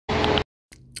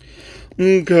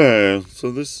Okay,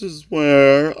 so this is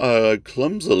where I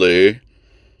clumsily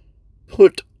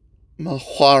put my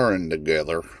wiring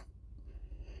together.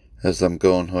 As I'm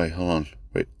going, wait, hold on.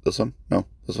 Wait, this one? No,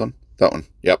 this one? That one.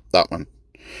 Yep, that one.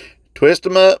 Twist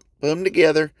them up, put them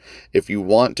together. If you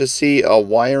want to see a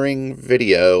wiring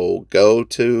video, go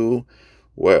to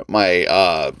where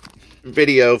my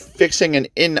video fixing an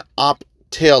in-op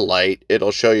tail light.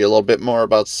 It'll show you a little bit more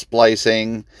about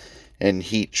splicing and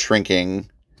heat shrinking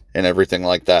and everything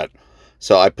like that.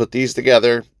 So I put these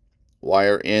together,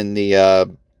 wire in the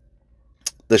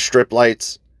strip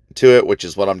lights to it, which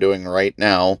is what I'm doing right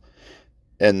now.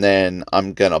 And then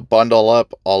I'm going to bundle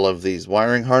up all of these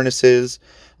wiring harnesses,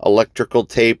 electrical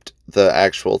taped the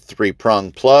actual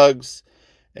 3-prong plugs,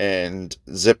 and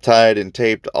zip tied and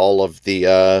taped all of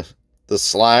the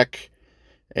slack,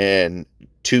 and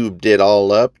tubed it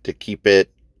all up to keep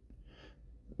it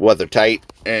weather tight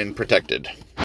and protected.